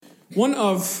One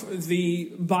of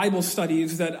the Bible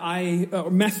studies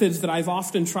methods that I've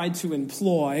often tried to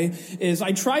employ is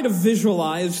I try to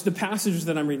visualize the passage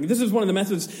that I'm reading. This is one of the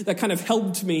methods that kind of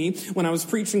helped me when I was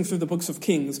preaching through the books of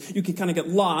Kings. You can kind of get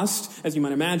lost, as you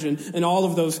might imagine, in all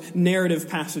of those narrative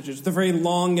passages, the very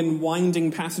long and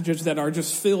winding passages that are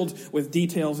just filled with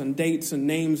details and dates and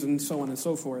names and so on and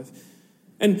so forth.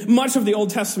 And much of the Old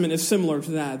Testament is similar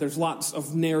to that. There's lots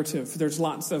of narrative. There's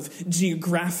lots of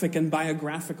geographic and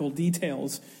biographical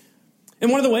details.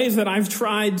 And one of the ways that I've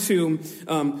tried to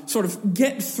sort of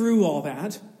get through all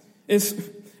that is,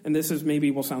 and this is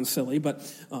maybe will sound silly,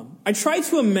 but I try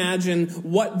to imagine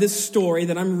what this story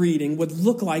that I'm reading would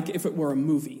look like if it were a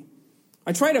movie.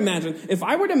 I try to imagine, if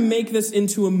I were to make this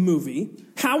into a movie,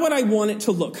 how would I want it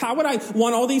to look? How would I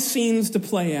want all these scenes to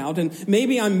play out? And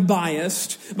maybe I'm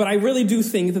biased, but I really do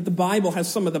think that the Bible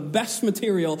has some of the best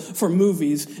material for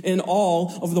movies in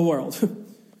all of the world.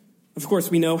 Of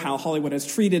course, we know how Hollywood has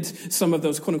treated some of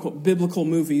those quote-unquote biblical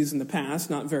movies in the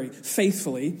past, not very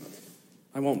faithfully.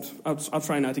 I'll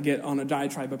try not to get on a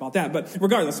diatribe about that. But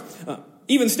regardless,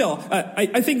 even still,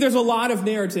 I think there's a lot of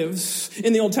narratives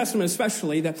in the Old Testament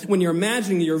especially that when you're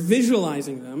imagining, you're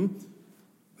visualizing them,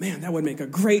 man, that would make a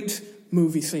great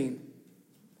movie scene.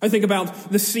 I think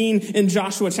about the scene in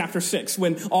Joshua chapter 6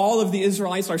 when all of the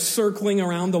Israelites are circling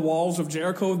around the walls of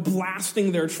Jericho,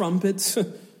 blasting their trumpets.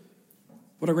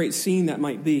 What a great scene that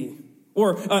might be.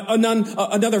 Or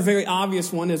another very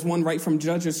obvious one is one right from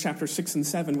Judges chapter 6 and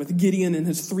 7 with Gideon and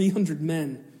his 300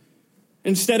 men.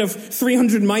 Instead of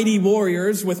 300 mighty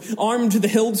warriors armed to the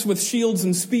hilts with shields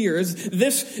and spears,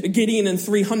 this Gideon and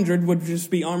 300 would just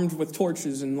be armed with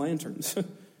torches and lanterns.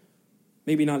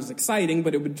 Maybe not as exciting,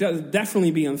 but it would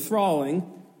definitely be enthralling.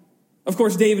 Of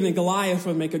course, David and Goliath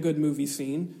would make a good movie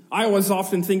scene. I always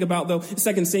often think about,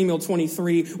 2 Samuel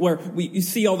 23, where you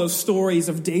see all those stories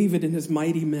of David and his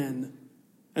mighty men.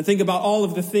 And think about all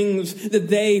of the things that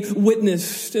they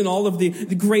witnessed and all of the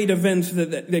great events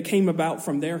that came about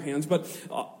from their hands. But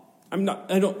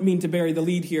I don't mean to bury the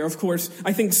lead here. Of course,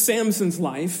 I think Samson's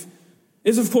life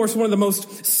is, of course, one of the most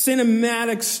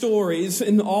cinematic stories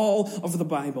in all of the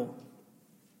Bible.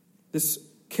 This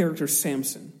character,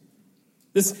 Samson.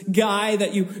 This guy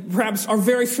that you perhaps are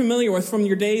very familiar with from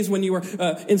your days when you were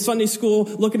in Sunday school,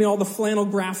 looking at all the flannel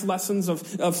graph lessons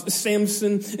of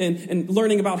Samson and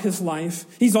learning about his life.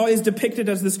 He's always depicted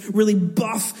as this really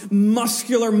buff,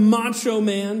 muscular, macho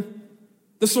man.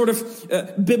 The sort of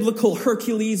biblical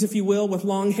Hercules, if you will, with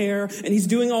long hair. And he's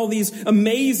doing all these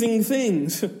amazing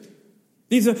things.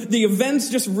 These are the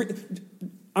events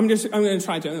I'm going to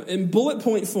try to, in bullet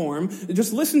point form,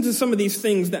 just listen to some of these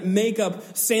things that make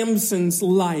up Samson's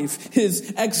life,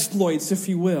 his exploits, if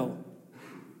you will.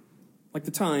 Like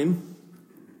the time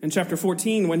in chapter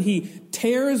 14 when he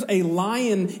tears a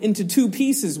lion into two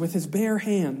pieces with his bare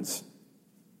hands.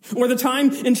 Or the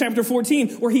time in chapter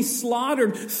 14 where he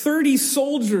slaughtered 30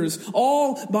 soldiers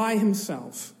all by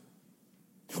himself.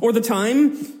 Or the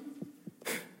time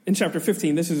in chapter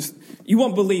 15, you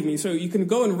won't believe me, so you can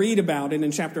go and read about it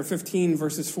in chapter 15,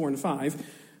 verses 4 and 5.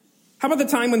 How about the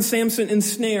time when Samson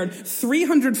ensnared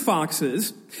 300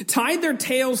 foxes, tied their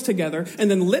tails together, and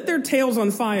then lit their tails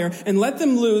on fire and let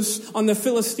them loose on the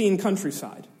Philistine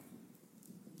countryside?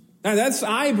 Now that's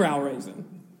eyebrow-raising.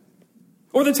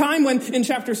 Or the time when, in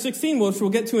chapter 16, which we'll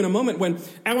get to in a moment, when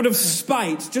out of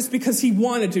spite, just because he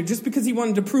wanted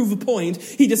to prove a point,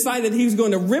 he decided he was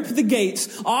going to rip the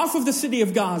gates off of the city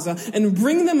of Gaza and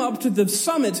bring them up to the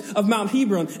summit of Mount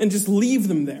Hebron and just leave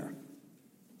them there.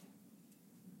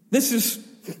 This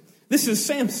is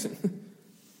Samson.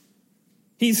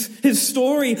 His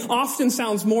story often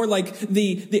sounds more like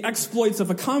the exploits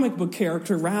of a comic book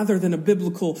character rather than a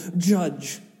biblical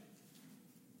judge.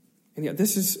 And yet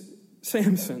this is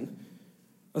Samson,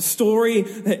 his story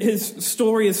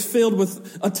is filled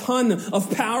with a ton of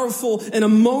powerful and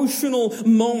emotional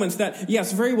moments that,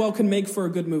 yes, very well can make for a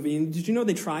good movie. And did you know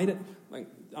they tried it?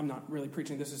 I'm not really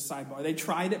preaching, this is sidebar. They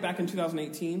tried it back in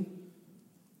 2018.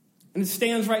 And it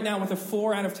stands right now with a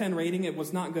 4 out of 10 rating. It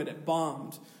was not good. It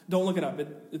bombed. Don't look it up.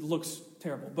 It looks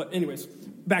terrible. But anyways,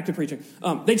 back to preaching.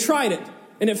 They tried it,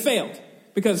 and it failed.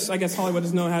 Because I guess Hollywood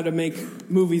doesn't know how to make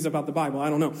movies about the Bible.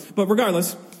 I don't know. But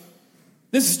regardless,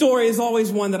 this story is always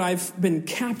one that I've been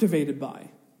captivated by.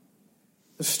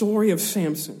 The story of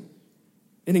Samson.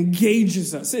 It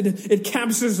engages us. It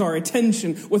captures our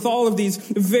attention with all of these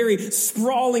very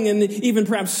sprawling and even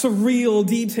perhaps surreal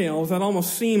details that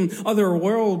almost seem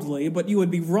otherworldly, but you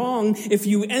would be wrong if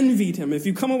you envied him. If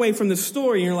you come away from this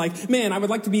story and you're like, man, I would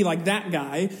like to be like that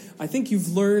guy, I think you've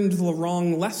learned the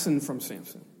wrong lesson from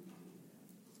Samson.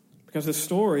 Because the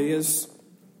story is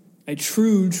a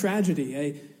true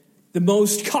tragedy, The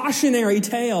most cautionary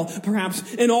tale,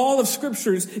 perhaps, in all of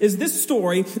Scriptures is this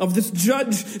story of this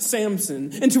judge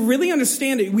Samson. And to really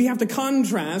understand it, we have to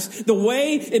contrast the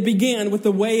way it began with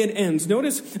the way it ends.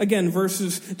 Notice, again,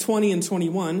 verses 20 and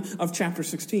 21 of chapter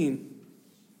 16.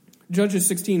 Judges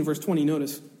 16, verse 20,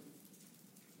 notice.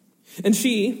 And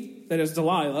she, that is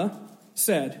Delilah,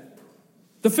 said,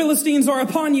 "The Philistines are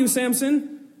upon you,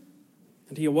 Samson."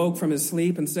 And he awoke from his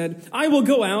sleep and said, "I will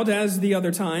go out as the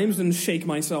other times and shake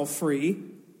myself free."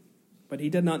 But he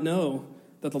did not know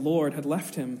that the Lord had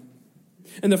left him.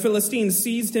 And the Philistines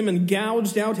seized him and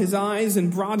gouged out his eyes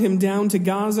and brought him down to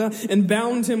Gaza and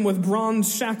bound him with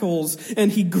bronze shackles.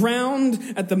 And he ground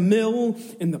at the mill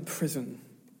in the prison.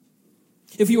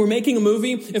 If you were making a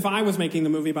movie, if I was making the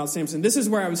movie about Samson, this is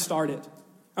where I would start it.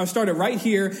 I would start it right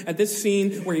here at this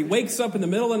scene where he wakes up in the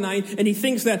middle of the night and he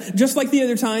thinks that just like the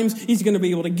other times, he's going to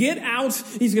be able to get out.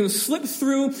 He's going to slip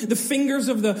through the fingers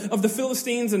of the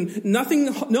Philistines and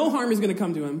no harm is going to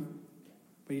come to him.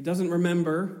 But he doesn't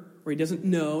remember, or he doesn't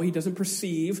know, he doesn't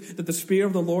perceive that the Spirit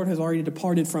of the Lord has already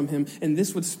departed from him, and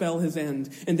this would spell his end.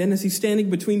 And then as he's standing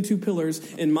between two pillars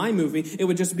in my movie, it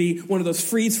would just be one of those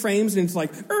freeze frames and it's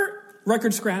like,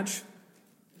 record scratch.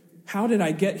 How did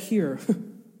I get here?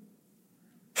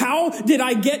 How did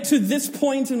I get to this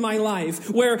point in my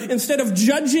life where instead of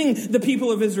judging the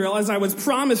people of Israel as I was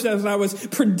promised, as I was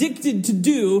predicted to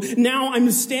do, now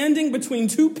I'm standing between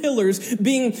two pillars,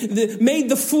 being made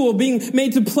the fool, being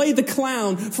made to play the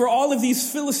clown for all of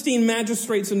these Philistine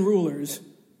magistrates and rulers?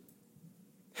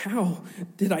 How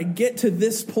did I get to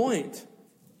this point?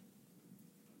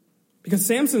 Because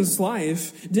Samson's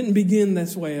life didn't begin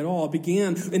this way at all. It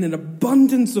began in an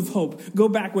abundance of hope. Go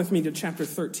back with me to chapter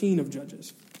 13 of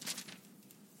Judges.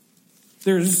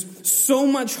 There's so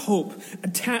much hope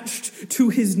attached to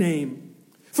his name.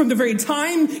 From the very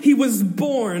time he was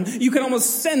born, you can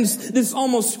almost sense this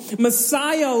almost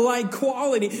Messiah-like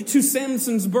quality to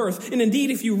Samson's birth. And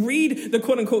indeed, if you read the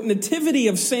quote-unquote nativity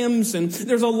of Samson,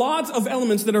 there's a lot of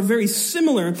elements that are very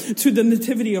similar to the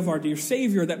nativity of our dear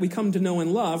Savior that we come to know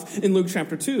and love in Luke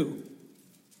chapter 2.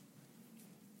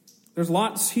 There's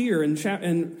lots here,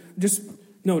 and just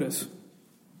notice.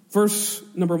 Verse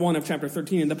number 1 of chapter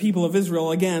 13, "And the people of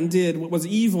Israel again did what was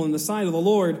evil in the sight of the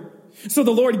Lord. So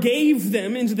the Lord gave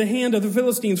them into the hand of the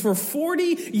Philistines for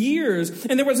 40 years.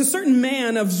 And there was a certain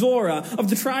man of Zorah, of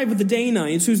the tribe of the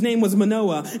Danites, whose name was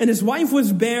Manoah, and his wife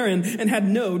was barren and had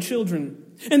no children.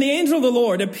 And the angel of the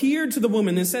Lord appeared to the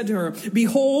woman and said to her,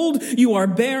 'Behold, you are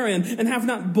barren and have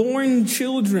not borne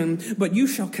children, but you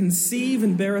shall conceive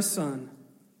and bear a son.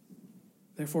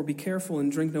 Therefore be careful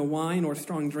and drink no wine or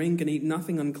strong drink and eat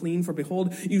nothing unclean. For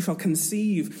behold, you shall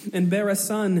conceive and bear a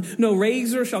son. No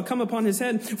razor shall come upon his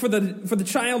head, for the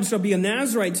child shall be a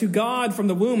Nazarite to God from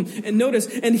the womb.' And notice,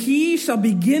 and he shall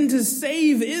begin to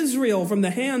save Israel from the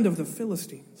hand of the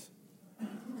Philistines."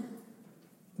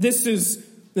 This is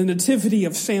the nativity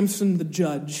of Samson the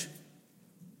judge.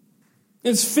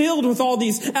 It's filled with all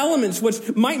these elements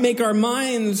which might make our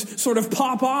minds sort of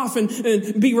pop off and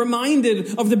be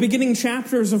reminded of the beginning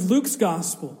chapters of Luke's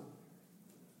gospel.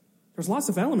 There's lots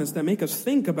of elements that make us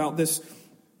think about this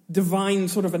divine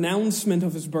sort of announcement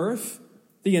of his birth.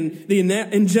 The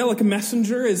angelic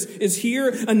messenger is here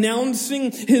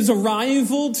announcing his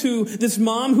arrival to this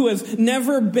mom who has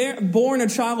never borne a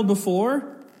child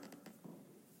before.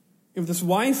 You have this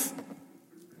wife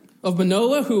of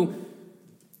Manoah who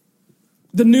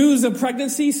the news of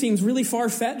pregnancy seems really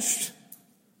far-fetched.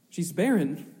 She's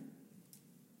barren.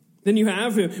 Then you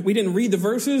have, we didn't read the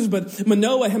verses, but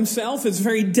Manoah himself is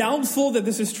very doubtful that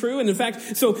this is true. And in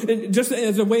fact, so just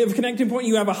as a way of connecting point,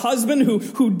 you have a husband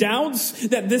who doubts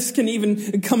that this can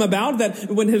even come about, that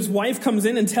when his wife comes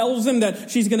in and tells him that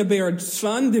she's going to bear a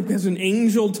son because an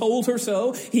angel told her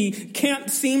so, he can't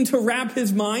seem to wrap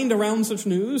his mind around such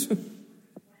news.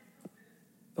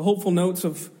 The hopeful notes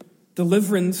of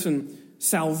deliverance and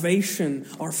salvation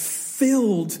are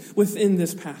filled within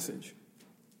this passage.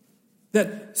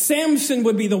 That Samson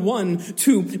would be the one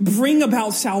to bring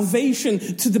about salvation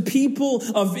to the people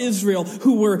of Israel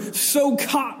who were so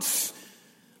caught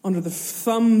under the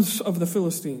thumbs of the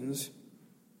Philistines.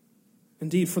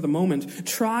 Indeed, for the moment,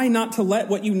 try not to let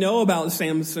what you know about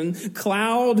Samson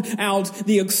cloud out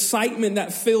the excitement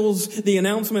that fills the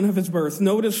announcement of his birth.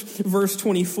 Notice verse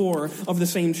 24 of the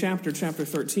same chapter, chapter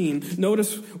 13.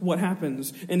 Notice what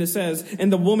happens. And it says,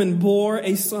 "And the woman bore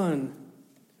a son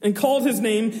and called his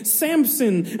name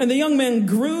Samson. And the young man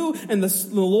grew, and the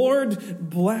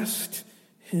Lord blessed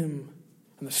him.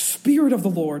 And the Spirit of the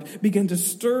Lord began to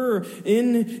stir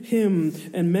in him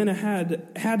and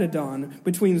Menahadadon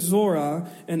between Zorah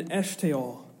and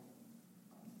Eshtaol."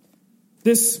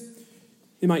 This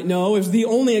you might know, is the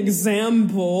only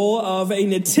example of a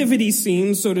nativity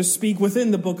scene, so to speak, within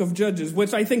the book of Judges,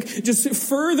 which I think just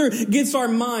further gets our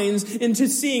minds into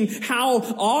seeing how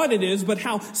odd it is, but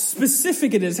how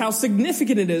specific it is, how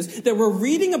significant it is that we're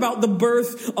reading about the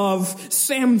birth of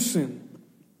Samson.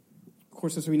 Of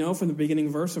course, as we know from the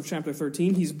beginning verse of chapter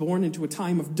 13, he's born into a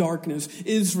time of darkness.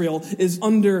 Israel is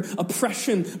under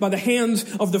oppression by the hands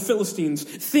of the Philistines.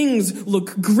 Things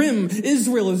look grim.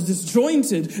 Israel is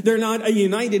disjointed. They're not a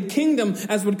united kingdom,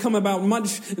 as would come about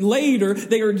much later.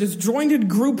 They are a disjointed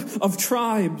group of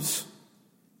tribes.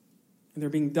 And they're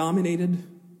being dominated.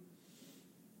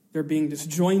 They're being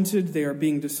disjointed. They are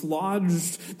being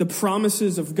dislodged. The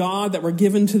promises of God that were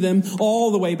given to them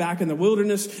all the way back in the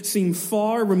wilderness seem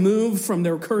far removed from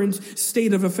their current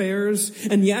state of affairs.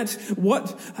 And yet,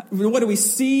 what do we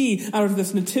see out of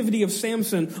this nativity of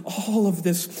Samson? All of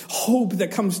this hope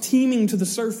that comes teeming to the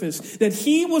surface, that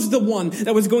he was the one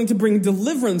that was going to bring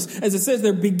deliverance. As it says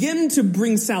there, begin to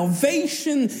bring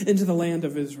salvation into the land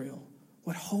of Israel.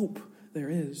 What hope there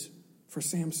is for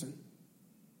Samson.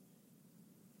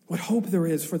 What hope there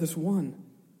is for this one.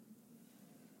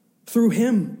 Through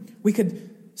him, we could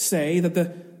say that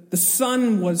the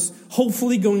sun was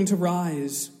hopefully going to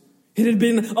rise. It had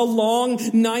been a long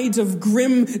night of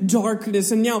grim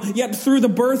darkness, and now, yet through the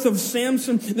birth of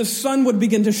Samson, the sun would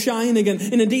begin to shine again.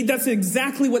 And indeed, that's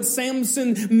exactly what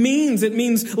Samson means. It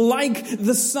means like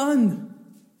the sun.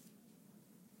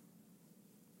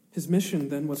 His mission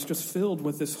then was just filled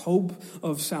with this hope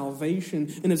of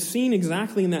salvation. And it's seen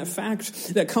exactly in that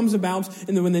fact that comes about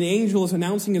when the angel is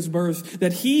announcing his birth,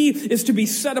 that he is to be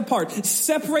set apart,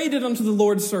 separated unto the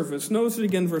Lord's service. Notice it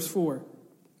again, verse 4.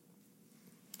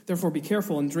 Therefore be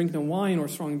careful and drink no wine or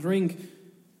strong drink,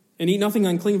 and eat nothing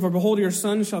unclean, for behold, your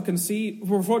son shall conceive,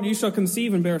 for you shall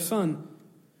conceive and bear a son.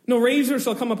 No razor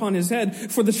shall come upon his head,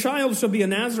 for the child shall be a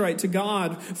Nazarite to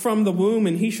God from the womb,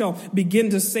 and he shall begin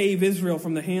to save Israel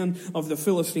from the hand of the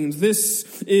Philistines.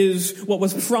 This is what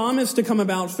was promised to come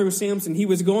about through Samson. He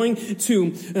was going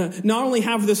to not only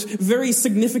have this very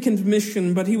significant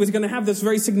mission, but he was going to have this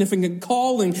very significant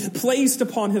calling placed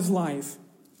upon his life.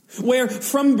 Where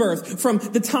from birth, from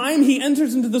the time he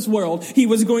enters into this world, he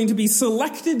was going to be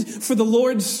selected for the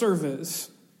Lord's service.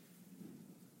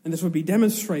 And this would be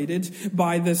demonstrated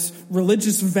by this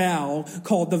religious vow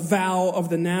called the vow of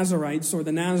the Nazarites, or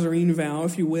the Nazarene vow,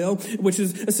 if you will, which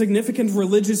is a significant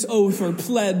religious oath or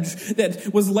pledge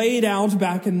that was laid out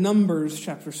back in Numbers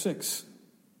chapter 6.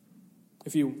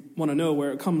 If you want to know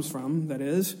where it comes from, that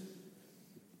is.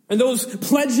 And those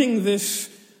pledging this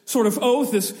sort of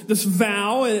oath, this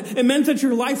vow, it meant that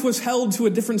your life was held to a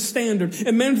different standard.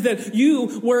 It meant that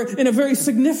you were, in a very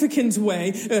significant way,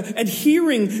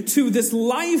 adhering to this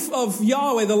life of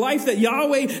Yahweh, the life that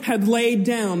Yahweh had laid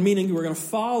down, meaning you were going to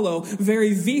follow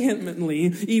very vehemently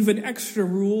even extra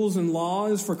rules and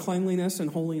laws for cleanliness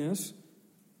and holiness.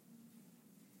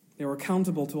 They were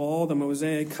accountable to all the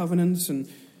Mosaic covenants, and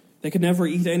they could never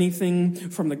eat anything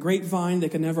from the grapevine. They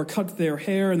could never cut their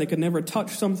hair, and they could never touch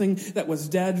something that was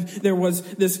dead. There was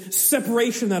this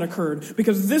separation that occurred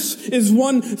because this is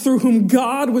one through whom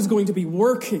God was going to be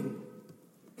working.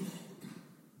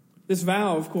 This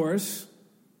vow, of course,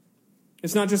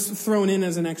 it's not just thrown in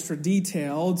as an extra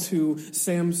detail to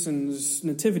Samson's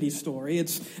nativity story.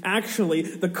 It's actually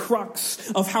the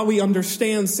crux of how we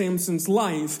understand Samson's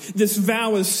life. This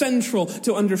vow is central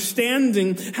to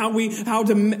understanding how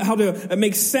to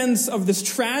make sense of this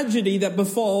tragedy that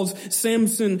befalls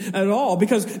Samson at all.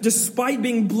 Because despite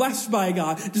being blessed by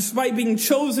God, despite being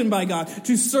chosen by God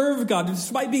to serve God,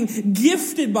 despite being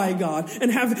gifted by God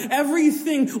and have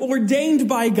everything ordained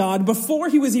by God before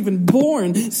he was even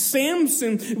born, Samson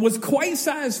was quite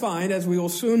satisfied, as we will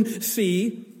soon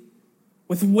see,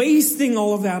 with wasting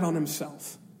all of that on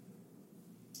himself.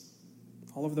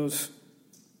 All of those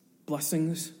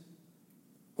blessings,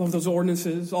 all of those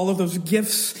ordinances, all of those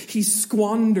gifts he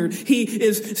squandered. He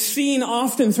is seen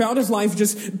often throughout his life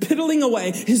just piddling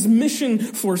away his mission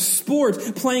for sport,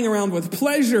 playing around with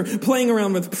pleasure, playing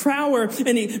around with power,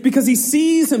 and because he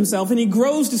sees himself and he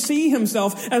grows to see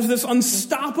himself as this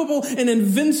unstoppable and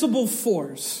invincible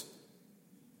force,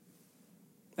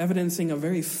 evidencing a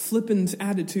very flippant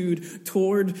attitude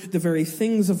toward the very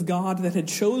things of God that had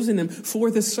chosen him for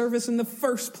this service in the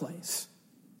first place.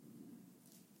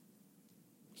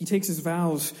 He takes his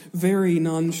vows very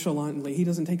nonchalantly. He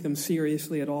doesn't take them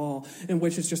seriously at all, and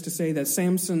which is just to say that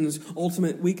Samson's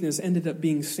ultimate weakness ended up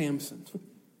being Samson.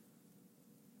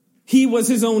 He was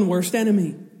his own worst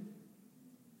enemy.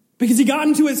 Because he got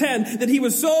into his head that he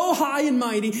was so high and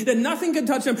mighty that nothing can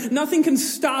touch him, nothing can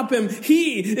stop him.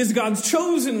 He is God's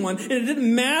chosen one. And it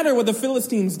didn't matter what the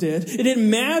Philistines did. It didn't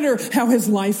matter how his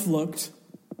life looked.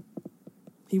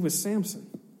 He was Samson.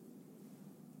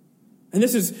 And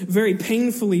this is very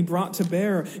painfully brought to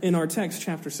bear in our text,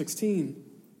 chapter 16,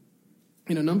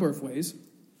 in a number of ways.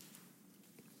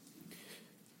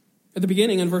 At the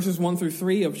beginning, in verses 1 through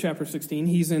 3 of chapter 16,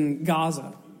 he's in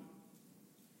Gaza,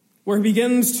 where he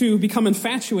begins to become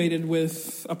infatuated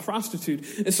with a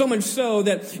prostitute, so much so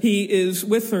that he is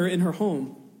with her in her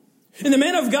home. And the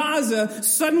men of Gaza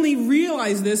suddenly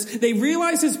realize this. They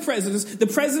realize his presence, the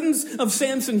presence of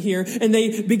Samson here, and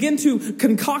they begin to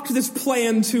concoct this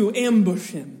plan to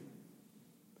ambush him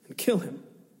and kill him.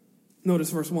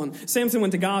 Notice verse 1. Samson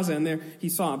went to Gaza, and there he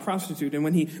saw a prostitute. And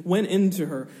when he went into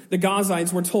her, the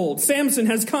Gazites were told, "Samson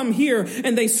has come here."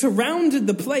 And they surrounded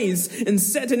the place and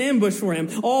set an ambush for him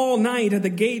all night at the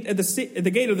gate of the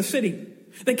city.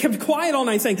 They kept quiet all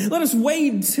night, saying, "Let us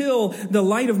wait till the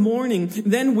light of morning,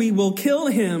 then we will kill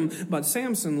him." But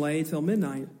Samson lay till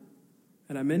midnight.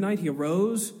 And at midnight he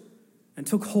arose and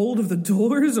took hold of the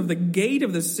doors of the gate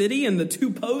of the city and the two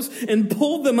posts and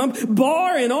pulled them up,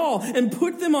 bar and all, and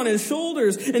put them on his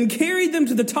shoulders and carried them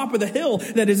to the top of the hill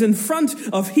that is in front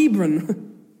of Hebron.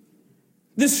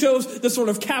 This shows the sort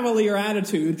of cavalier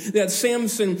attitude that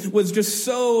Samson was just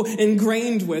so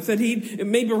ingrained with that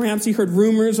maybe perhaps he heard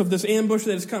rumors of this ambush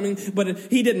that is coming, but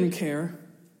he didn't care.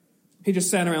 He just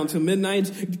sat around till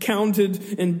midnight, counted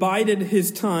and bided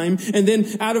his time, and then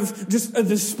out of just a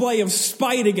display of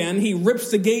spite again, he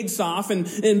rips the gates off and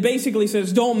basically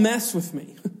says, "Don't mess with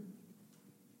me."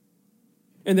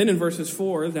 And then in verses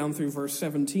 4 down through verse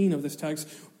 17 of this text,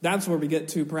 that's where we get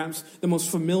to perhaps the most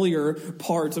familiar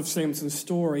part of Samson's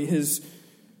story, his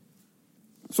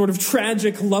sort of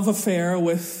tragic love affair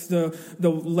with the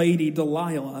lady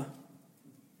Delilah.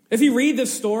 If you read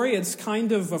this story, it's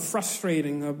kind of a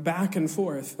frustrating, a back and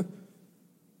forth.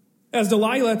 As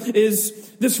Delilah is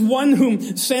this one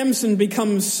whom Samson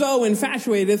becomes so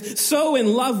infatuated with, so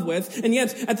in love with, and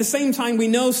yet at the same time we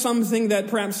know something that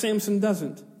perhaps Samson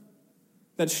doesn't.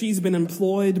 That she's been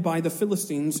employed by the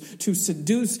Philistines to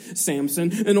seduce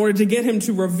Samson in order to get him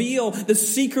to reveal the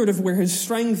secret of where his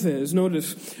strength is.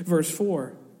 Notice verse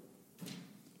 4.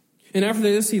 And after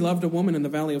this he loved a woman in the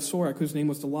valley of Sorek whose name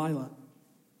was Delilah.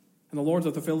 And the lords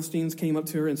of the Philistines came up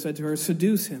to her and said to her,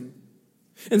 "Seduce him,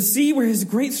 and see where his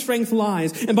great strength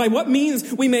lies, and by what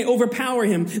means we may overpower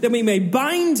him, that we may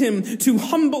bind him to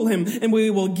humble him, and we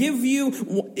will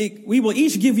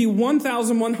each give you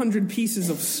 1,100 pieces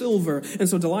of silver." And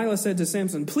so Delilah said to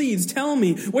Samson, "Please tell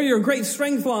me where your great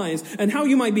strength lies, and how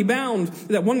you might be bound,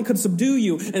 that one could subdue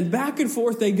you." And back and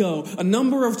forth they go a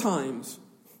number of times.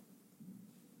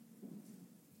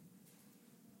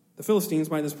 The Philistines,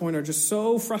 by this point, are just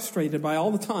so frustrated by all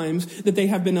the times that they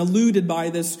have been eluded by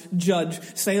this judge,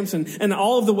 Samson, and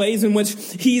all of the ways in which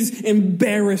he's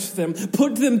embarrassed them,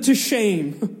 put them to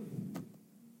shame.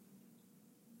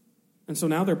 And so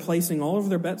now they're placing all of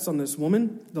their bets on this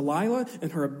woman, Delilah,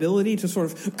 and her ability to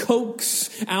sort of coax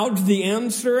out the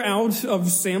answer out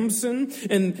of Samson.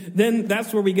 And then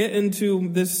that's where we get into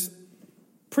this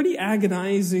pretty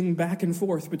agonizing back and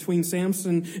forth between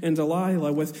Samson and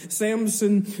Delilah, with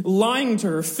Samson lying to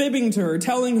her, fibbing to her,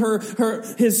 telling her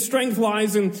his strength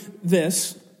lies in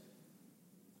this.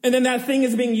 And then that thing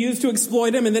is being used to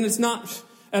exploit him, and then it's not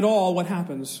at all what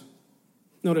happens.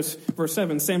 Notice verse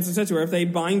 7. Samson said to her, "If they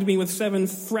bind me with 7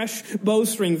 fresh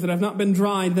bowstrings that have not been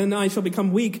dried, then I shall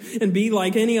become weak and be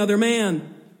like any other man."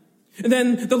 And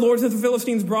then the lords of the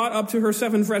Philistines brought up to her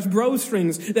 7 fresh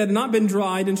bowstrings that had not been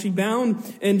dried, and she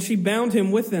bound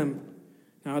him with them.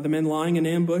 Now the men lying in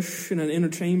ambush in an inner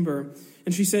chamber.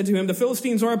 And she said to him, "The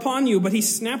Philistines are upon you." But he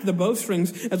snapped the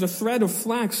bowstrings as a thread of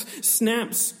flax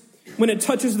snaps when it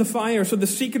touches the fire. So the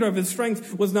secret of his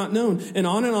strength was not known. And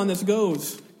on this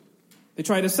goes. They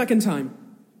tried a second time.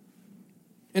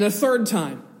 And a third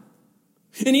time.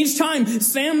 And each time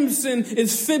Samson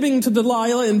is fibbing to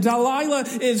Delilah, and Delilah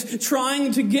is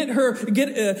trying to get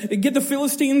the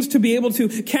Philistines to be able to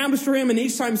capture him. And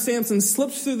each time Samson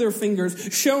slips through their fingers,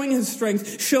 showing his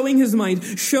strength, showing his might,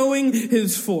 showing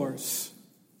his force.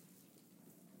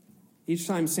 Each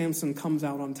time Samson comes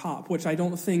out on top, which I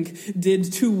don't think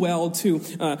did too well to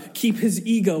keep his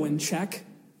ego in check.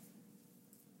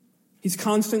 He's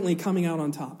constantly coming out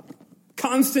on top.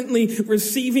 Constantly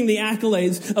receiving the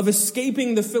accolades of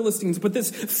escaping the Philistines. But this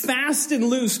fast and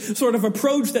loose sort of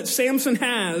approach that Samson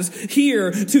has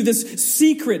here to this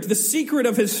secret, the secret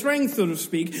of his strength, so to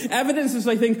speak, evidences,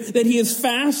 I think, that he is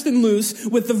fast and loose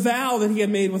with the vow that he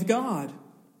had made with God.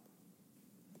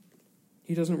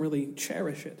 He doesn't really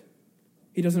cherish it.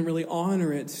 he doesn't really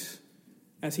honor it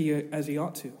as he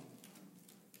ought to.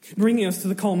 Bringing us to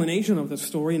the culmination of this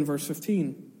story in verse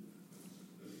 15,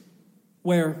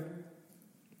 where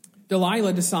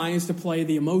Delilah decides to play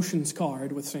the emotions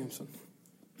card with Samson.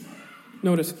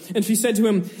 Notice, and she said to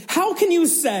him, "How can you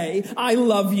say, 'I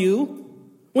love you,'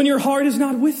 when your heart is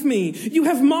not with me? You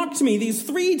have mocked me these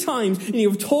 3 times, and you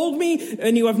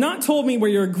have not told me where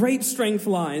your great strength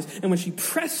lies." And when she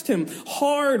pressed him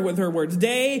hard with her words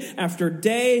day after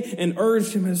day and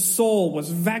urged him, his soul was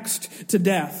vexed to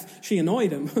death. She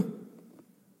annoyed him.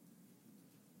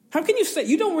 How can you say,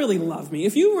 "You don't really love me"?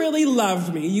 If you really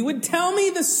loved me, you would tell me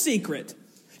the secret.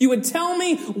 You would tell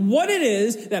me what it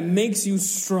is that makes you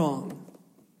strong.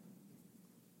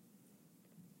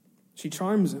 She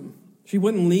charms him. She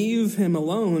wouldn't leave him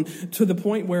alone to the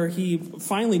point where he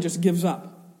finally just gives up.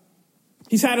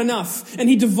 He's had enough, and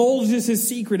he divulges his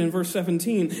secret in verse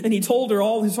 17. And he told her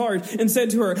all his heart and said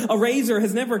to her, "A razor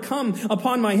has never come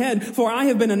upon my head, for I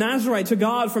have been a Nazirite to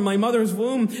God from my mother's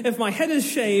womb. If my head is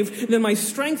shaved, then my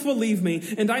strength will leave me,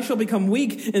 and I shall become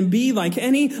weak and be like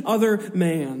any other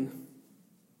man."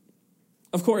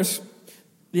 Of course,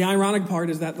 the ironic part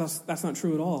is that that's not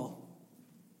true at all.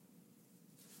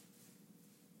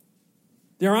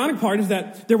 The ironic part is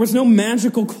that there was no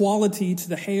magical quality to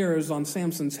the hairs on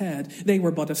Samson's head. They were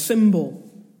but a symbol.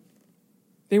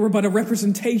 They were but a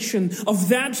representation of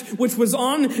that which was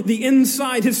on the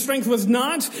inside. His strength was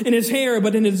not in his hair,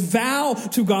 but in his vow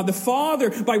to God the Father,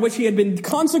 by which he had been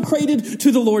consecrated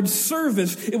to the Lord's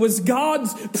service. It was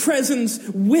God's presence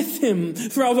with him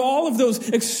throughout all of those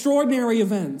extraordinary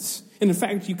events. And in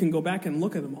fact, you can go back and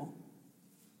look at them all.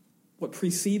 What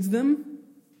precedes them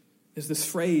is this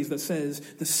phrase that says,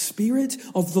 "The Spirit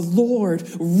of the Lord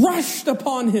rushed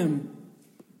upon him."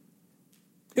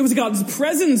 It was God's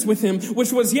presence with him,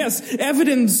 which was, yes,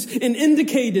 evidenced and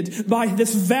indicated by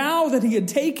this vow that he had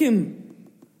taken.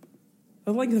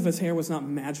 The length of his hair was not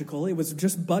magical. It was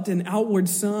just but an outward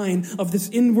sign of this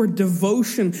inward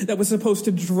devotion that was supposed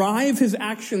to drive his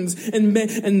actions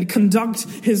and conduct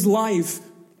his life.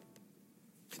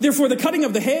 Therefore, the cutting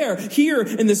of the hair here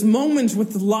in this moment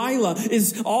with Delilah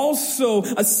is also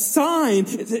a sign,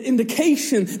 it's an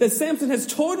indication that Samson has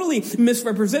totally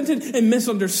misrepresented and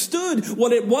misunderstood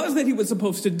what it was that he was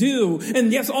supposed to do.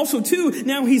 And yes, also too,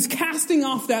 now he's casting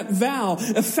off that vow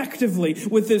effectively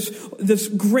with this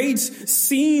great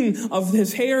scene of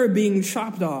his hair being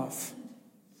chopped off.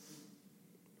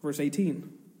 Verse 18.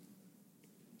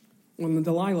 When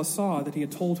Delilah saw that he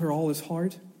had told her all his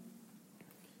heart,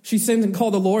 she sent and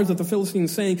called the lords of the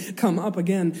Philistines, saying, "Come up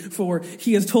again, for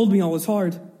he has told me all his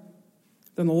heart."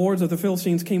 Then the lords of the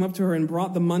Philistines came up to her and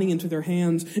brought the money into their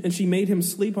hands, and she made him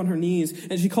sleep on her knees.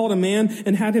 And she called a man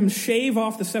and had him shave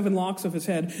off the 7 locks of his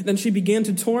head. Then she began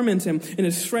to torment him, and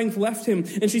his strength left him.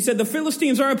 And she said, "The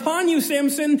Philistines are upon you,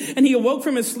 Samson." And he awoke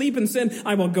from his sleep and said,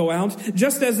 "I will go out,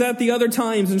 just as at the other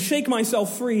times, and shake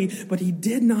myself free." But he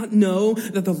did not know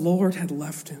that the Lord had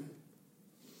left him.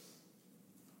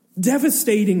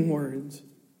 Devastating words.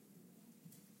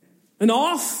 An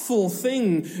awful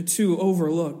thing to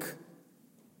overlook.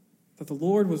 That the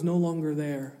Lord was no longer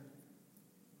there.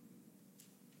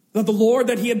 That the Lord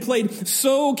that he had played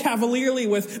so cavalierly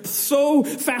with, so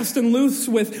fast and loose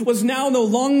with, was now no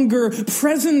longer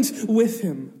present with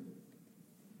him.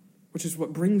 Which is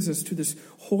what brings us to this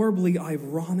horribly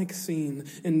ironic scene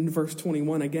in verse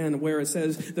 21 again, where it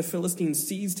says, "The Philistines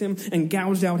seized him and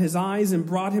gouged out his eyes and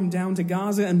brought him down to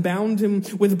Gaza and bound him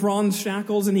with bronze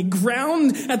shackles, and he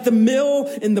ground at the mill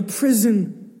in the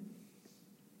prison."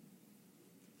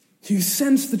 Do you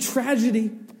sense the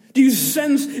tragedy? Do you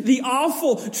sense the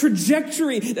awful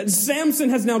trajectory that Samson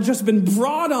has now just been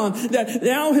brought on, that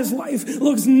now his life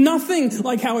looks nothing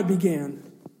like how it began?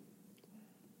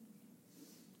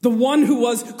 The one who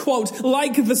was, quote,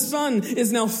 "like the sun,"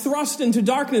 is now thrust into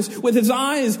darkness with his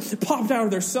eyes popped out of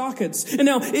their sockets. And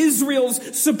now Israel's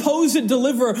supposed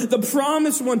deliverer, the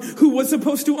promised one who was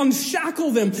supposed to unshackle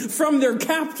them from their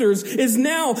captors, is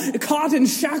now caught in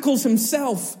shackles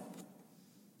himself.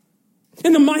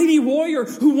 And the mighty warrior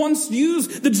who once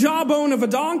used the jawbone of a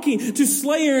donkey to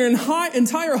slay an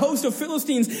entire host of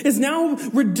Philistines is now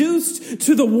reduced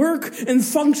to the work and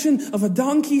function of a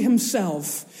donkey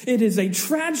himself. It is a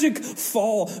tragic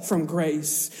fall from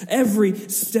grace every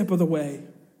step of the way.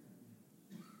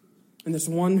 And this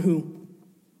one who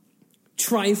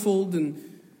trifled and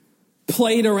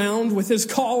played around with his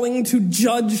calling to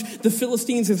judge the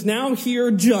Philistines is now here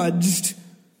judged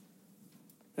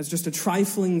as just a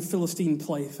trifling Philistine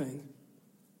plaything,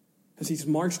 as he's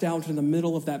marched out in the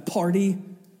middle of that party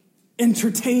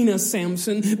Entertain us,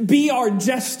 Samson. Be our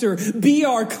jester. Be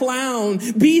our clown.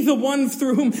 Be the one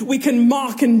through whom we can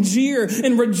mock and jeer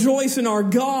and rejoice in our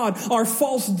God, our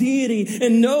false deity,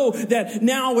 and know that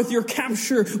now with your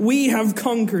capture, we have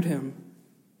conquered him.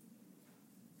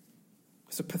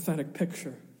 It's a pathetic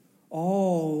picture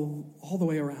all the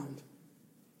way around,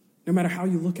 no matter how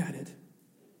you look at it.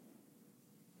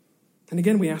 And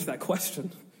again, we ask that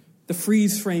question, the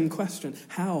freeze-frame question.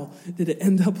 How did it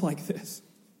end up like this?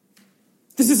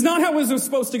 This is not how it was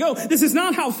supposed to go. This is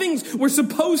not how things were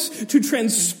supposed to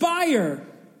transpire.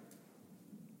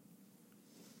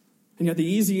 And yet the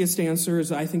easiest answer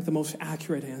is, I think, the most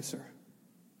accurate answer.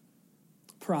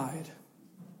 Pride.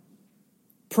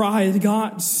 Pride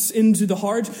got into the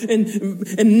heart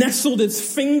and nestled its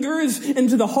fingers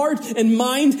into the heart and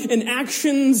mind and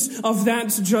actions of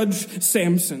that Judge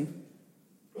Samson.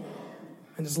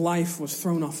 And his life was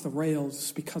thrown off the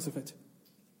rails because of it.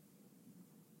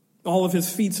 All of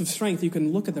his feats of strength, you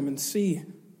can look at them and see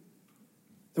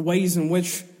the ways in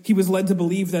which he was led to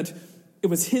believe that it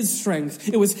was his strength,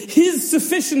 it was his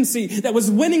sufficiency that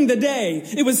was winning the day.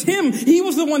 It was him. He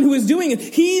was the one who was doing it.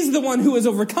 He's the one who was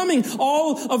overcoming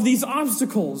all of these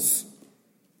obstacles.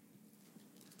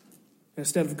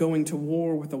 Instead of going to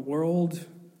war with the world,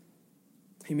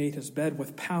 he made his bed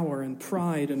with power and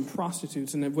pride and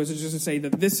prostitutes. And it was just to say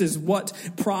that this is what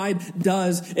pride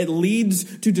does. It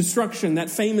leads to destruction. That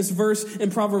famous verse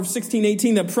in Proverbs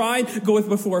 16:18, that pride goeth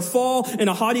before a fall and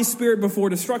a haughty spirit before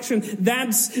destruction.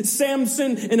 That's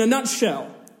Samson in a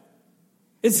nutshell.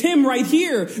 It's him right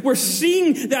here. We're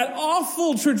seeing that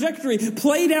awful trajectory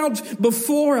played out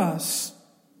before us.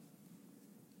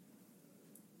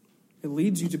 It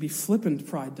leads you to be flippant,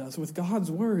 pride does, with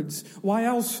God's words. Why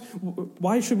else?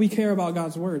 Why should we care about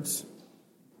God's words?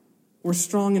 We're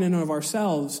strong in and of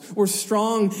ourselves. We're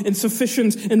strong and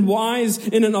sufficient and wise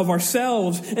in and of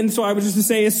ourselves. And so I would just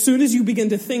say, as soon as you begin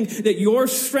to think that your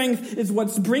strength is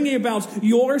what's bringing about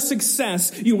your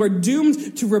success, you are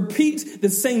doomed to repeat the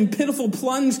same pitiful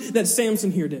plunge that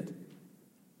Samson here did.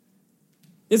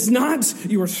 It's not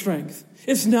your strength.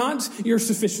 It's not your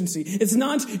sufficiency. It's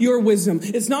not your wisdom.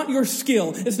 It's not your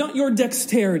skill. It's not your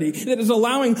dexterity that is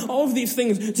allowing all of these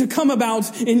things to come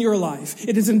about in your life.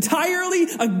 It is entirely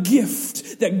a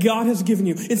gift that God has given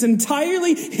you. It's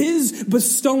entirely his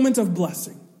bestowment of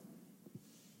blessing.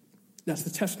 That's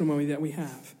the testimony that we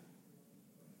have.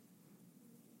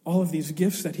 All of these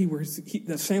gifts that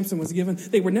that Samson was given,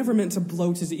 they were never meant to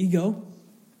bloat his ego.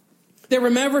 They were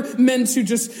never meant to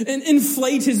just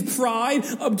inflate his pride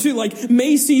up to like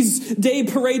Macy's Day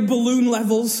Parade balloon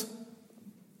levels.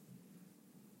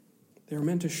 They were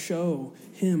meant to show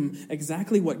him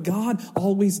exactly what God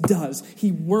always does.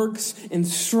 He works in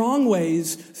strong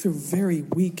ways through very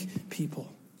weak people.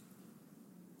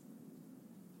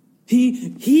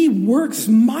 He works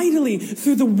mightily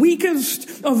through the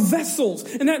weakest of vessels.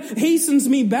 And that hastens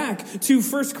me back to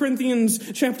 1 Corinthians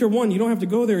chapter 1. You don't have to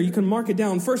go there. You can mark it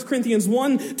down. 1 Corinthians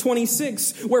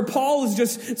 1:26, where Paul is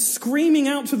just screaming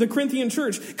out to the Corinthian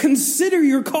church, consider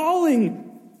your calling.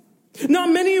 Not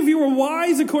many of you were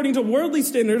wise according to worldly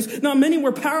standards. Not many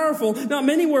were powerful. Not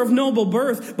many were of noble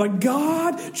birth. But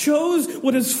God chose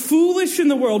what is foolish in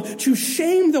the world to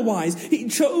shame the wise. He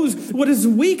chose what is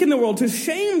weak in the world to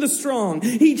shame the strong.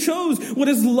 He chose what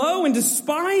is low and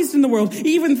despised in the world,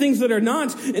 even things that are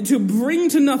not, to bring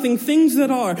to nothing things that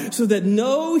are, so that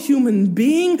no human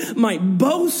being might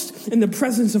boast in the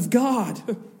presence of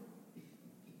God.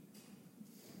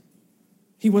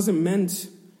 He wasn't meant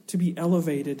to be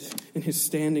elevated in his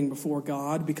standing before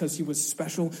God because he was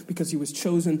special, because he was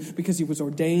chosen, because he was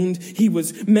ordained. He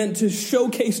was meant to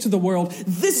showcase to the world,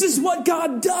 this is what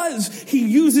God does. He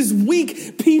uses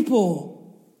weak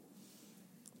people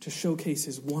to showcase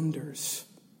his wonders.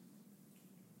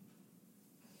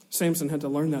 Samson had to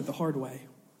learn that the hard way.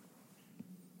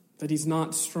 That he's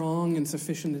not strong and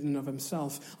sufficient in and of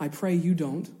himself. I pray you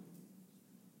don't.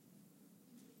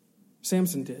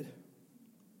 Samson did.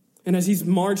 And as he's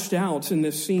marched out in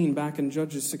this scene back in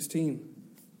Judges 16,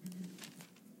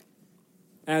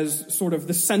 as sort of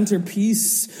the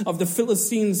centerpiece of the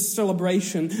Philistines'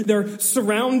 celebration, they're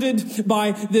surrounded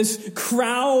by this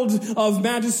crowd of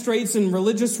magistrates and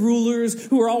religious rulers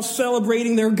who are all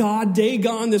celebrating their god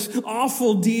Dagon, this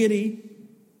awful deity.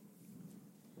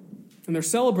 And they're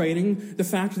celebrating the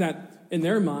fact that, in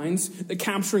their minds, the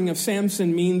capturing of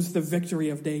Samson means the victory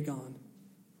of Dagon.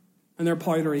 And they're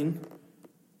partying.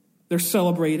 They're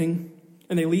celebrating,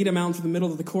 and they lead him out into the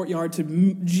middle of the courtyard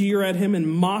to jeer at him and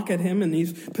mock at him, and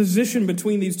he's positioned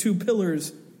between these two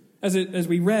pillars, as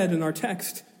we read in our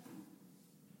text.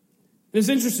 And it's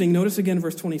interesting, notice again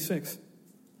verse 26.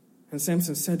 And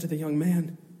Samson said to the young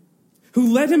man,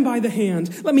 who led him by the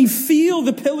hand. Let me feel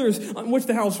the pillars on which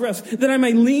the house rests, that I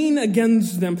may lean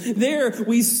against them. There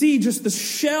we see just the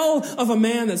shell of a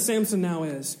man that Samson now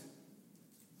is.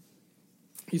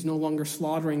 He's no longer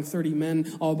slaughtering 30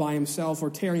 men all by himself or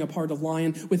tearing apart a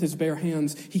lion with his bare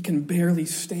hands. He can barely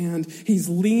stand. He's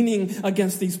leaning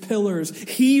against these pillars,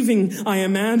 heaving, I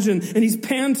imagine, and he's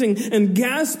panting and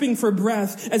gasping for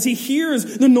breath as he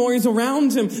hears the noise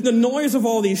around him, the noise of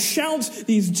all these shouts,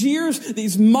 these jeers,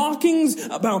 these mockings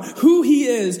about who he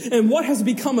is and what has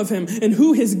become of him and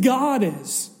who his God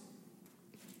is.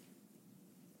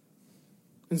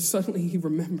 And suddenly he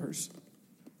remembers.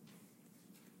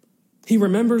 He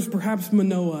remembers perhaps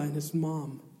Manoah and his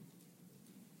mom.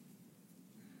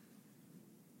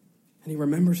 And he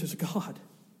remembers his God.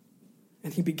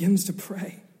 And he begins to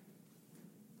pray.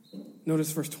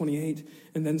 Notice verse 28.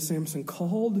 And then Samson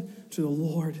called to the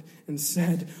Lord and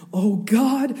said, "Oh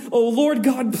God, oh Lord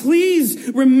God,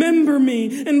 please remember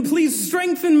me and please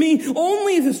strengthen me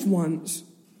only this once,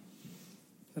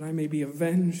 that I may be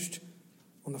avenged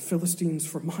on the Philistines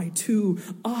for my 2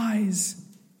 eyes."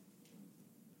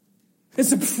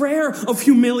 It's a prayer of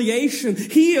humiliation.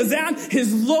 He is at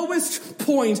his lowest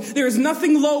point. There is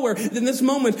nothing lower than this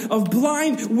moment of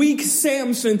blind, weak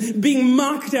Samson being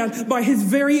mocked at by his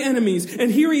very enemies.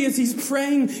 And here he is, he's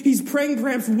praying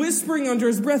perhaps whispering under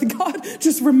his breath, "God,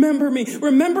 just remember me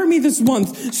this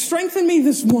once. Strengthen me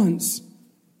this once."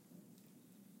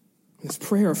 This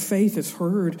prayer of faith is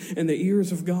heard in the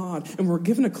ears of God, and we're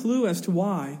given a clue as to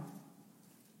why.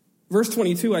 Verse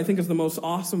 22, I think, is the most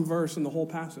awesome verse in the whole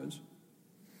passage.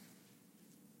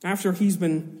 After he's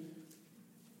been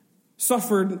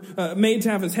made to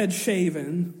have his head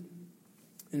shaven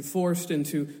and forced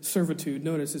into servitude,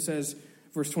 notice it says,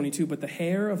 verse 22, "But the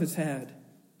hair of his head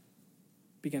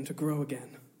began to grow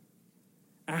again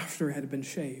after it had been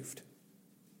shaved."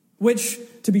 Which,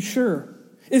 to be sure,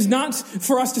 is not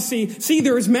for us to see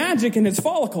there is magic in his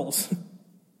follicles.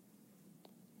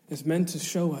 It's meant to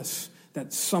show us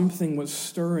that something was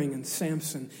stirring in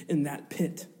Samson in that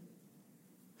pit.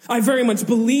 I very much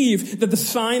believe that the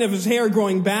sign of his hair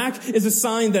growing back is a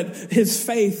sign that his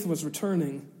faith was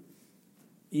returning.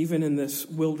 Even in this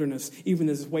wilderness, even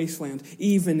in this wasteland,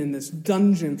 even in this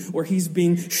dungeon where he's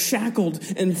being shackled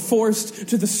and forced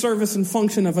to the service and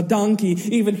function of a donkey,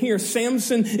 even here,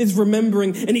 Samson is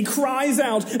remembering, and he cries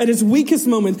out at his weakest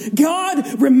moment,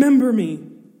 "God, remember me."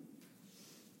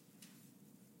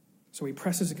 So he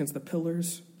presses against the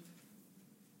pillars,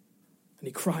 and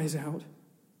he cries out,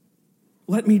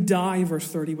 "Let me die," verse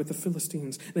 30, "with the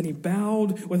Philistines." Then he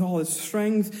bowed with all his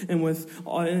strength, and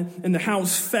the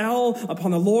house fell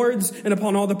upon the lords and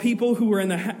upon all the people who were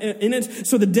in it.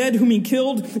 So the dead whom he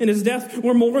killed in his death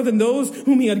were more than those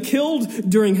whom he had killed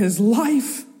during his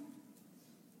life.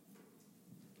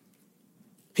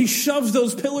 He shoves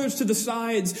those pillars to the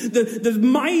sides, the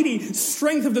mighty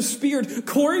strength of the Spirit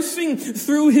coursing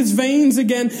through his veins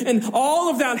again, and all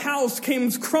of that house came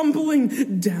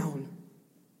crumbling down.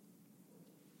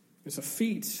 It's a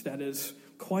feat that is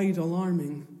quite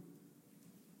alarming.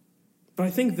 But I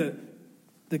think that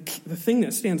the thing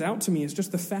that stands out to me is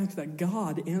just the fact that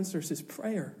God answers his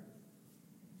prayer.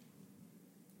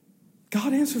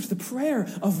 God answers the prayer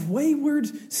of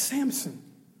wayward Samson,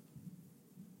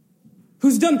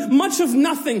 who's done much of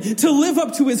nothing to live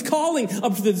up to his calling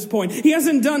up to this point. He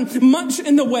hasn't done much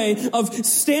in the way of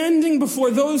standing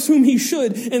before those whom he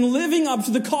should and living up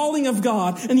to the calling of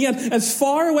God. And yet, as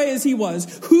far away as he was,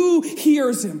 who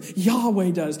hears him? Yahweh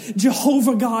does.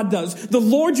 Jehovah God does. The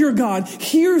Lord your God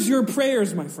hears your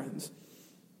prayers, my friends.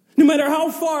 No matter how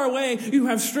far away you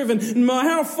have striven, no matter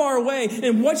how far away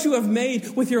and what you have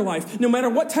made with your life, no matter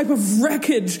what type of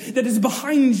wreckage that is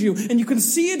behind you, and you can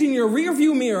see it in your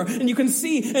rearview mirror, and you can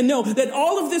see and know that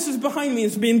all of this is behind me,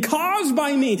 it's being caused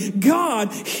by me,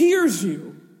 God hears you.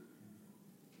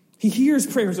 He hears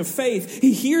prayers of faith.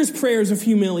 He hears prayers of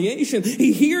humiliation.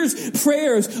 He hears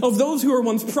prayers of those who were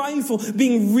once prideful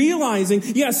realizing,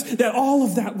 yes, that all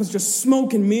of that was just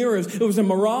smoke and mirrors. It was a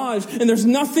mirage, and there's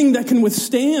nothing that can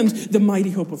withstand the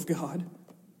mighty hope of God.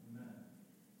 Amen.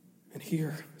 And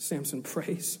here, Samson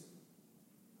prays,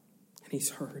 and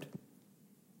he's heard.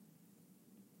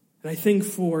 And I think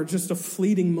for just a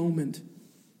fleeting moment,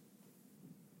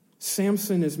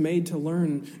 Samson is made to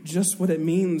learn just what it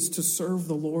means to serve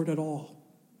the Lord at all.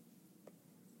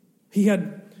 He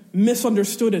had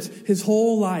misunderstood it his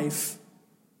whole life.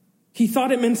 He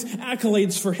thought it meant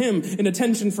accolades for him and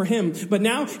attention for him. But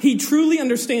now he truly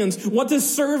understands, what does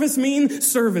service mean?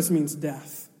 Service means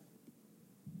death.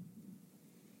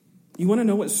 You want to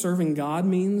know what serving God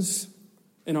means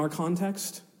in our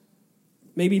context?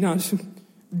 Maybe not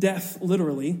death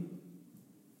literally,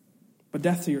 but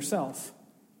death to yourself,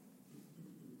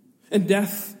 and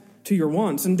death to your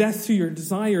wants, and death to your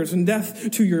desires, and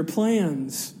death to your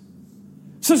plans.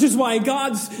 Such is why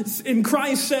God in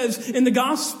Christ says in the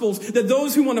Gospels that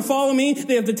those who want to follow me,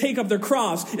 they have to take up their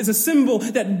cross. It's a symbol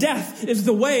that death is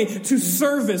the way to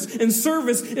service, and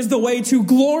service is the way to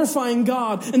glorifying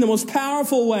God in the most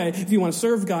powerful way. If you want to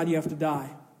serve God, you have to die.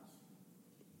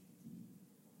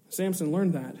 Samson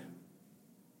learned that.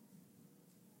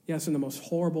 Yes, in the most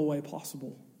horrible way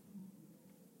possible.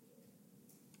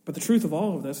 But the truth of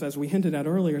all of this, as we hinted at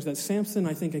earlier, is that Samson,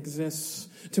 I think, exists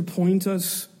to point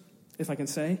us, if I can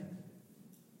say,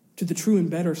 to the true and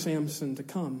better Samson to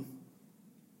come.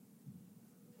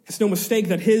 It's no mistake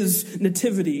that his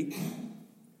nativity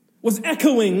was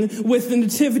echoing with the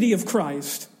nativity of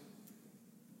Christ.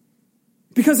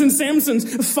 Because in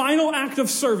Samson's final act of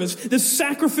service, this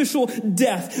sacrificial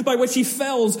death by which he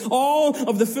fells all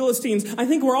of the Philistines, I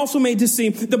think we're also made to see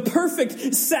the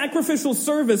perfect sacrificial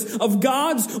service of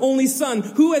God's only Son,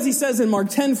 who, as he says in Mark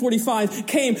 10:45,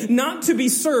 came not to be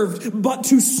served, but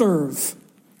to serve.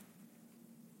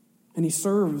 And he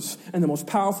serves in the most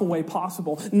powerful way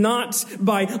possible, not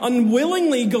by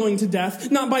unwillingly going to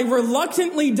death, not by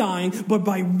reluctantly dying, but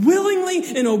by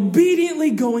willingly and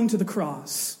obediently going to the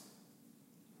cross.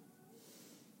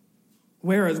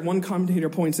 Whereas one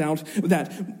commentator points out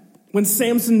that when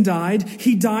Samson died,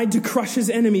 he died to crush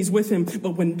his enemies with him.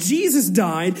 But when Jesus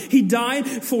died, he died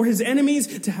for his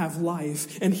enemies to have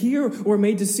life. And here we're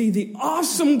made to see the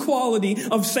awesome quality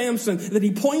of Samson, that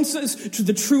he points us to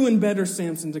the true and better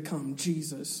Samson to come,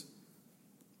 Jesus,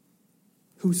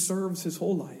 who serves his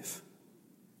whole life.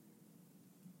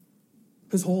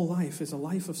 His whole life is a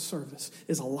life of service,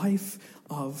 is a life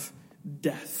of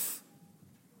death.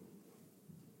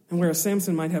 And whereas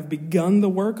Samson might have begun the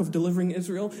work of delivering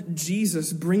Israel,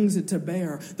 Jesus brings it to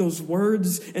bear. Those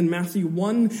words in Matthew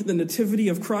 1, the nativity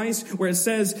of Christ, where it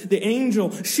says, the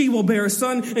angel, she will bear a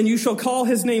son, and you shall call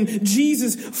his name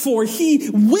Jesus, for he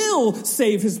will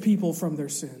save his people from their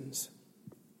sins.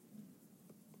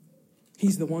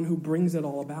 He's the one who brings it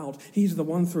all about. He's the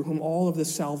one through whom all of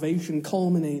this salvation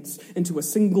culminates into a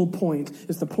single point.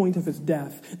 It's the point of his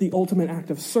death, the ultimate act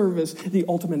of service, the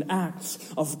ultimate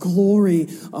acts of glory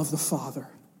of the Father.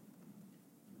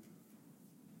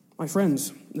 My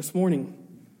friends, this morning,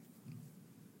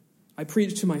 I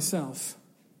preached to myself.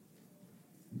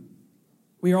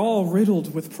 We are all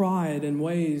riddled with pride in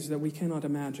ways that we cannot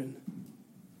imagine.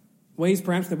 Ways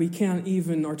perhaps that we can't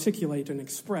even articulate and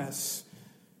express.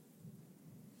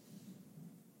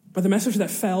 But the message that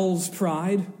fells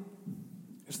pride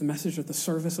is the message of the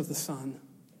service of the Son,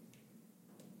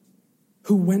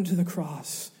 who went to the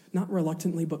cross, not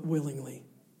reluctantly, but willingly.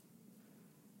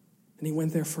 And he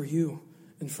went there for you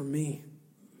and for me,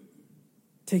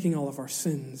 taking all of our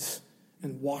sins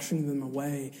and washing them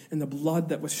away in the blood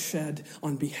that was shed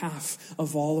on behalf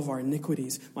of all of our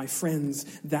iniquities. My friends,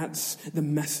 that's the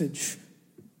message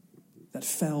that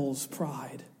fells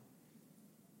pride.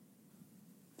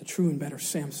 The true and better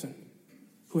Samson,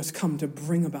 who has come to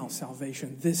bring about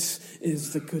salvation. This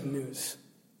is the good news.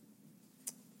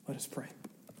 Let us pray.